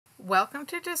Welcome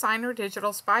to Designer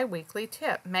Digital's Bi-Weekly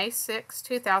Tip, May 6,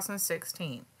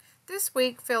 2016. This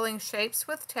week, filling shapes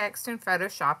with text in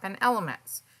Photoshop and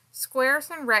Elements,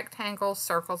 squares and rectangles,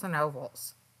 circles and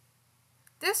ovals.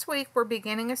 This week, we're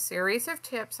beginning a series of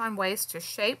tips on ways to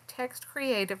shape text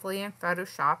creatively in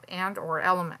Photoshop and/or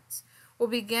Elements. We'll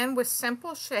begin with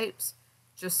simple shapes,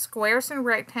 just squares and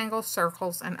rectangles,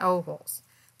 circles and ovals.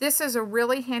 This is a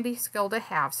really handy skill to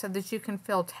have so that you can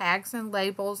fill tags and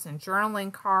labels and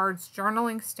journaling cards,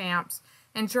 journaling stamps,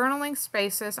 and journaling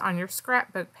spaces on your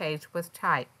scrapbook page with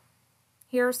type.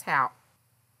 Here's how.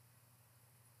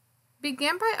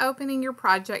 Begin by opening your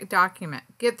project document.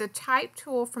 Get the Type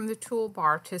tool from the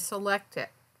toolbar to select it.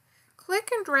 Click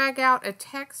and drag out a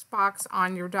text box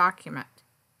on your document.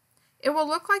 It will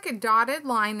look like a dotted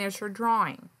line as you're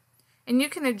drawing, and you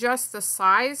can adjust the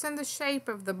size and the shape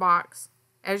of the box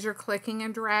as you're clicking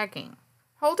and dragging.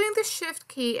 Holding the Shift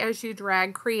key as you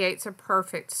drag creates a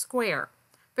perfect square,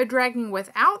 but dragging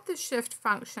without the Shift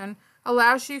function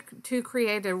allows you to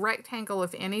create a rectangle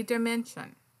of any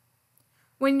dimension.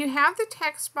 When you have the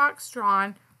text box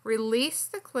drawn, release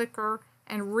the clicker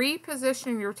and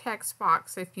reposition your text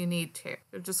box if you need to.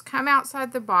 So just come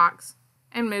outside the box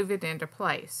and move it into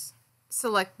place.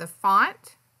 Select the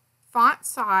font, font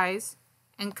size,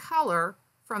 and color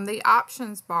from the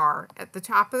options bar at the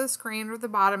top of the screen or the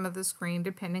bottom of the screen,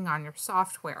 depending on your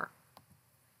software.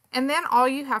 And then all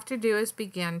you have to do is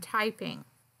begin typing.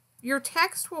 Your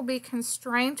text will be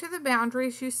constrained to the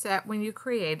boundaries you set when you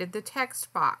created the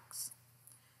text box.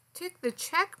 Tick the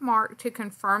check mark to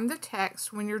confirm the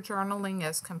text when your journaling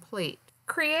is complete.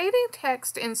 Creating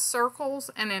text in circles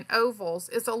and in ovals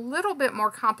is a little bit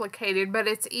more complicated, but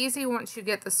it's easy once you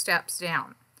get the steps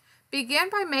down. Begin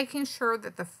by making sure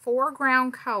that the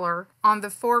foreground color on the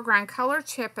foreground color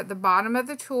chip at the bottom of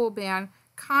the tool bin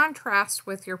contrasts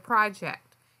with your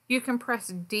project. You can press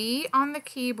D on the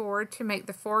keyboard to make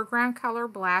the foreground color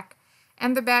black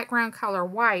and the background color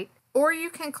white, or you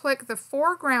can click the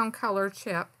foreground color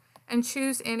chip and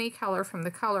choose any color from the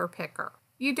color picker.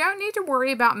 You don't need to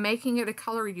worry about making it a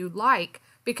color you like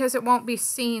because it won't be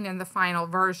seen in the final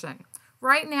version.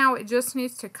 Right now, it just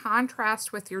needs to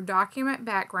contrast with your document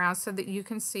background so that you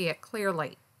can see it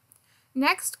clearly.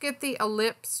 Next, get the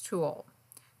Ellipse Tool.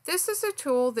 This is a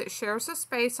tool that shares a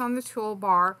space on the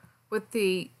toolbar with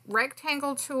the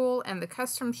Rectangle tool and the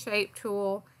Custom Shape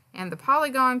tool and the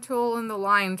Polygon tool and the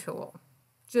Line tool.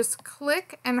 Just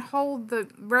click and hold the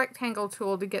Rectangle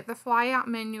tool to get the flyout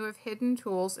menu of hidden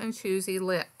tools and choose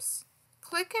Ellipse.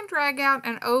 Click and drag out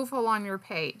an oval on your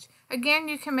page. Again,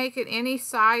 you can make it any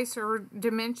size or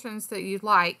dimensions that you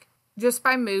like just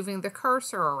by moving the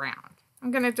cursor around. I'm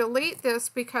going to delete this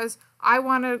because I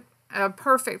want a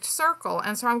perfect circle,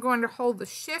 and so I'm going to hold the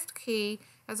Shift key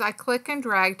as I click and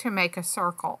drag to make a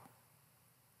circle.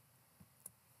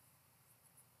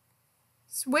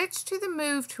 Switch to the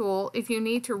Move tool if you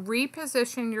need to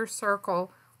reposition your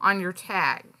circle on your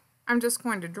tag. I'm just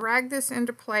going to drag this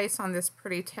into place on this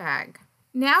pretty tag.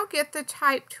 Now get the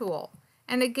Type tool,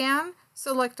 and again,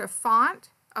 select a font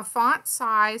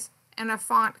size, and a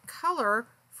font color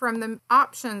from the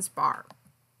options bar.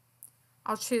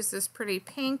 I'll choose this pretty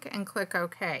pink and click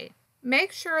OK.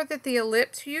 Make sure that the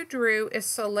ellipse you drew is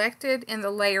selected in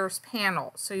the Layers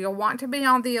panel, so you'll want to be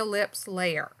on the ellipse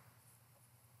layer.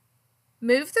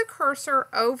 Move the cursor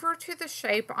over to the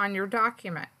shape on your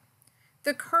document.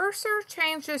 The cursor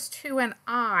changes to an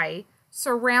eye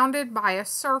surrounded by a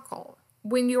circle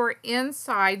when you're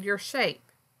inside your shape.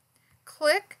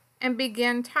 Click and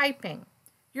begin typing.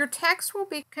 Your text will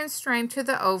be constrained to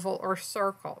the oval or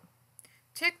circle.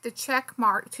 Tick the check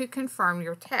mark to confirm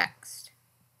your text.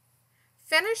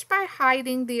 Finish by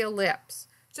hiding the ellipse.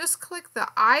 Just click the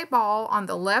eyeball on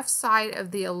the left side of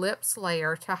the ellipse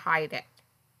layer to hide it.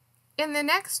 In the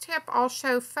next tip, I'll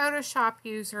show Photoshop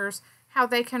users how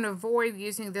they can avoid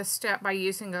using this step by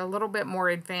using a little bit more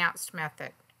advanced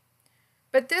method.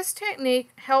 But this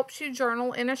technique helps you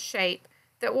journal in a shape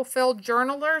that will fill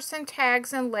journalers and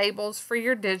tags and labels for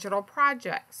your digital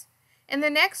projects. In the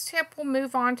next tip, we'll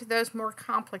move on to those more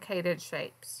complicated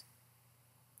shapes.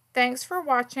 Thanks for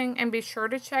watching, and be sure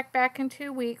to check back in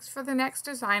 2 weeks for the next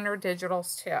Designer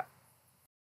Digitals tip.